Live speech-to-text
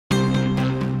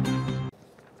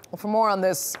Well, for more on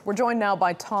this, we're joined now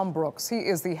by Thom Brooks. He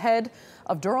is the head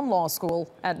of Durham Law School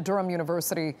at Durham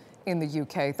University in the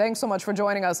UK. Thanks so much for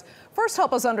joining us. First,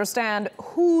 help us understand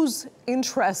whose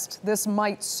interest this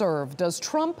might serve. Does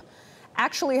Trump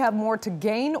actually have more to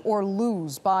gain or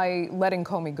lose by letting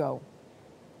Comey go?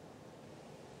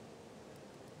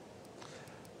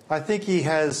 I think he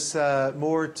has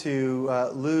more to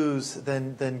lose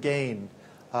than gain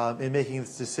in making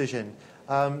this decision.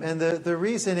 And the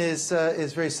reason is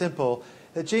very simple.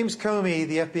 James Comey,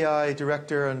 the FBI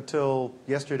director until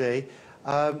yesterday,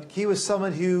 he was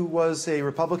someone who was a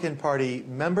Republican Party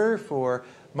member for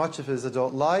much of his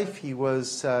adult life. He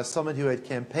was someone who had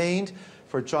campaigned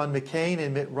for John McCain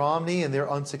and Mitt Romney in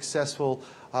their unsuccessful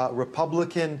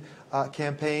Republican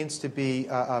campaigns to be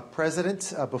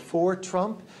president before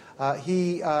Trump.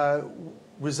 He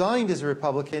resigned as a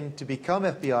Republican to become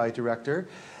FBI director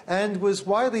and was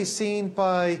widely seen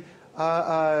by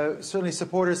certainly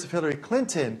supporters of Hillary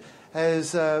Clinton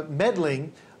as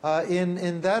meddling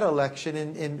in that election,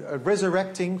 in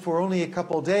resurrecting for only a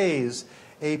couple days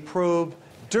a probe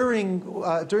during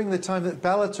the time that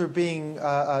ballots are being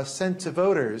sent to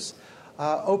voters,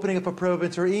 opening up a probe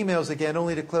into her emails again,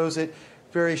 only to close it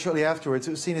very shortly afterwards.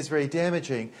 It was seen as very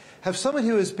damaging. Have someone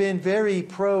who has been very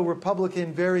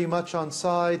pro-Republican, very much on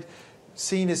side,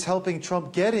 seen as helping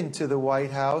Trump get into the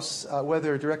White House,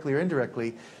 whether directly or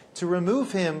indirectly, to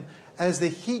remove him as the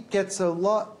heat gets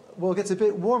gets a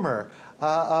bit warmer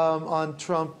on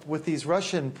Trump with these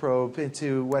Russian probe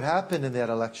into what happened in that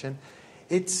election.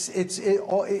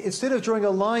 Instead of drawing a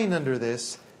line under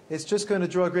this, it's just going to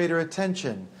draw greater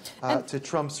attention to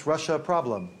Trump's Russia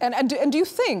problem. And do you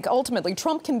think, ultimately,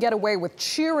 Trump can get away with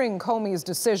cheering Comey's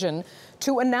decision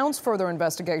to announce further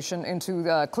investigation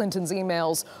into Clinton's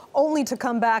emails, only to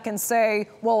come back and say,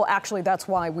 well, actually, that's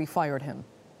why we fired him?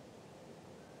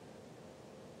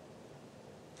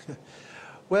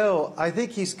 Well, I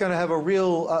think he's going to have a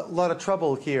real lot of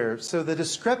trouble here. So the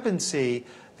discrepancy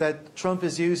that Trump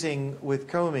is using with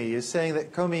Comey is saying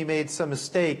that Comey made some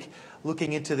mistake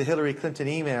looking into the Hillary Clinton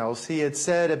emails. He had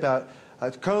said about,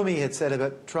 Comey had said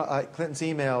about Clinton's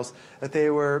emails that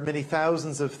there were many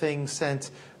thousands of things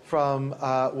sent from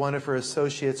one of her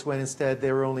associates when instead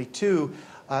there were only two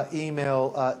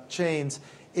email chains,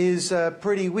 is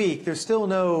pretty weak. There's still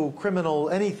no criminal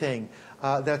anything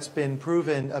that's been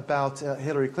proven about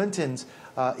Hillary Clinton's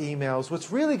emails.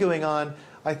 What's really going on,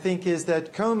 I think, is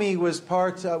that Comey was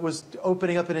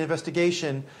opening up an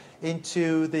investigation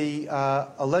into the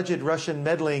alleged Russian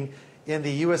meddling in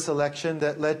the U.S. election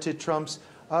that led to Trump's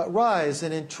rise.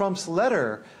 And in Trump's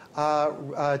letter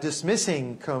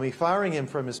dismissing Comey, firing him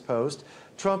from his post,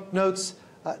 Trump notes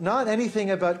not anything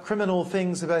about criminal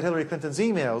things about Hillary Clinton's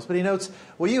emails, but he notes,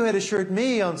 well, you had assured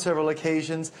me on several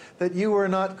occasions that you were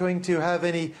not going to have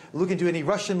look into any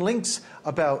Russian links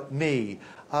about me.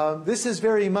 This is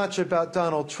very much about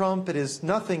Donald Trump. It has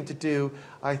nothing to do,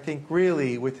 I think,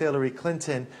 really with Hillary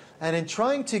Clinton. And in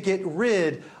trying to get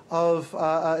rid of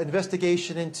an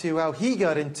investigation into how he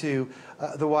got into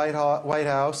the White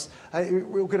House,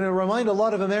 we're going to remind a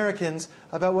lot of Americans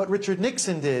about what Richard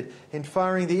Nixon did in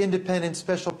firing the independent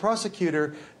special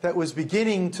prosecutor that was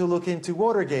beginning to look into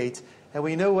Watergate. And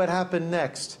we know what happened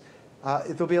next.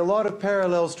 There'll be a lot of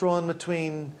parallels drawn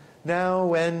between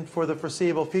now and for the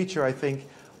foreseeable future, I think,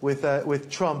 with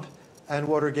Trump and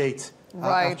Watergate.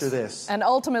 Right. After this. And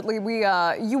ultimately,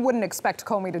 you wouldn't expect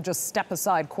Comey to just step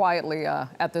aside quietly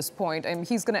at this point, and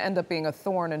he's going to end up being a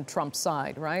thorn in Trump's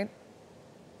side, right?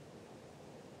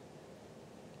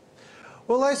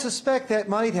 Well, I suspect that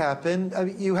might happen. I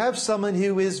mean, you have someone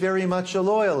who is very much a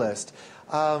loyalist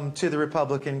to the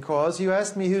Republican cause. You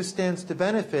asked me who stands to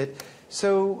benefit.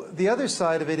 So the other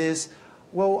side of it is,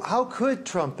 well, how could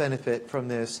Trump benefit from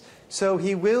this? So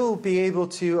he will be able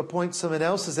to appoint someone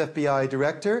else as FBI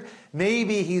director.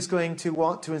 Maybe he's going to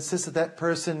want to insist that that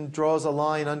person draws a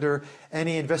line under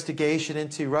any investigation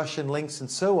into Russian links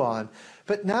and so on.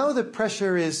 But now the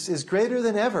pressure is greater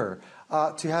than ever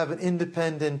to have an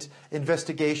independent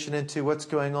investigation into what's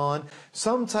going on.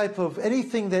 Some type of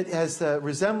anything that has the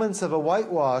resemblance of a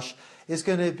whitewash is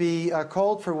going to be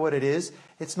called for what it is.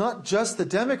 It's not just the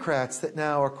Democrats that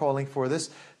now are calling for this,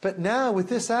 but now with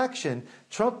this action,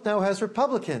 Trump now has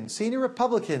Republicans, senior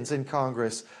Republicans in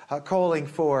Congress calling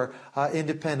for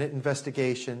independent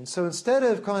investigation. So instead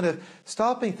of kind of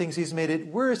stopping things, he's made it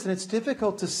worse, and it's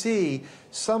difficult to see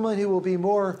someone who will be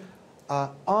more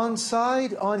on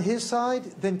his side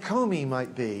than Comey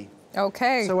might be.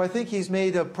 Okay. So I think he's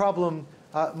made a problem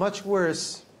much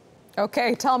worse.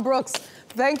 Okay, Thom Brooks,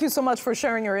 thank you so much for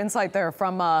sharing your insight there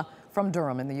from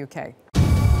Durham in the UK.